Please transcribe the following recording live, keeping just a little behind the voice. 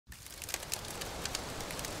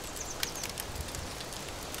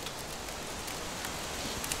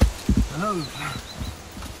Hello.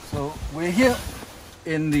 So we're here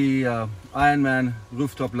in the Ironman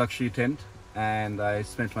rooftop luxury tent, and I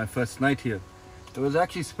spent my first night here. It was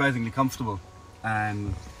actually surprisingly comfortable,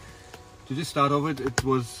 and to just start off with, it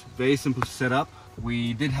was very simple to set up.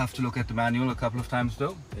 We did have to look at the manual a couple of times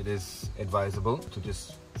though. It is advisable to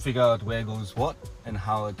just figure out where goes what and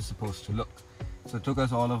how it's supposed to look. So it took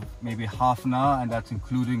us all of maybe half an hour, and that's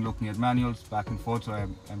including looking at manuals back and forth. So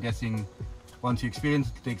I'm guessing once you experience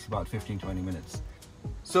it, it takes about 15-20 minutes.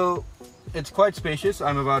 So it's quite spacious.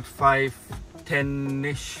 I'm about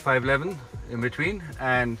 5'10"-ish, 5'11" in between,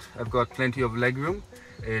 and I've got plenty of leg room.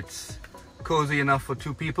 It's cozy enough for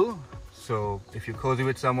 2 people, so if you're cozy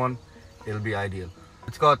with someone, it'll be ideal.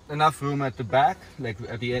 It's got enough room at the back, like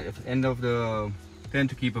at the end of the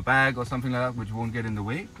tent, to keep a bag or something like that, which won't get in the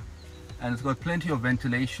way. And it's got plenty of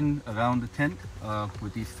ventilation around the tent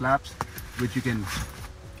with these flaps, which you can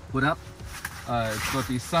put up. It's got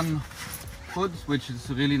these sun hoods, which is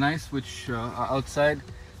really nice, which are outside.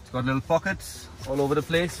 It's got little pockets all over the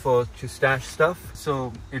place to stash stuff,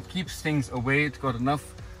 so it keeps things away. It's got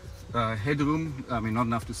enough headroom, I mean not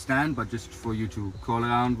enough to stand, but just for you to crawl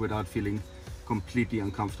around without feeling completely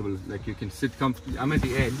uncomfortable. Like you can sit comfortably. I'm at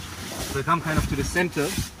the edge, so I come kind of to the center.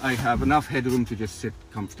 I have enough headroom to just sit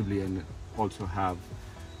comfortably and also have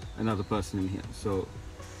another person in here. So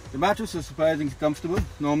the mattress is surprisingly comfortable.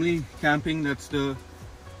 Normally camping, that's the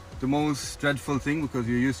most dreadful thing, because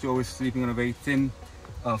you're used to always sleeping on a very thin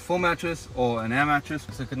foam mattress or an air mattress.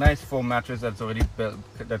 It's like a nice foam mattress that's already built,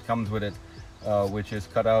 that comes with it, which is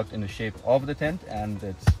cut out in the shape of the tent, and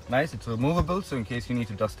it's nice. It's removable, so in case you need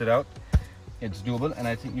to dust it out, it's doable. And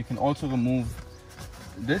I think you can also remove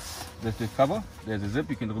this, the cover. There's a zip.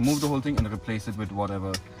 You can remove the whole thing and replace it with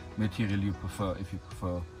whatever material you prefer, if you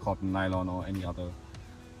prefer cotton, nylon, or any other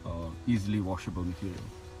easily washable material.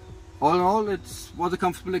 All in all, it was a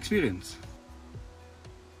comfortable experience.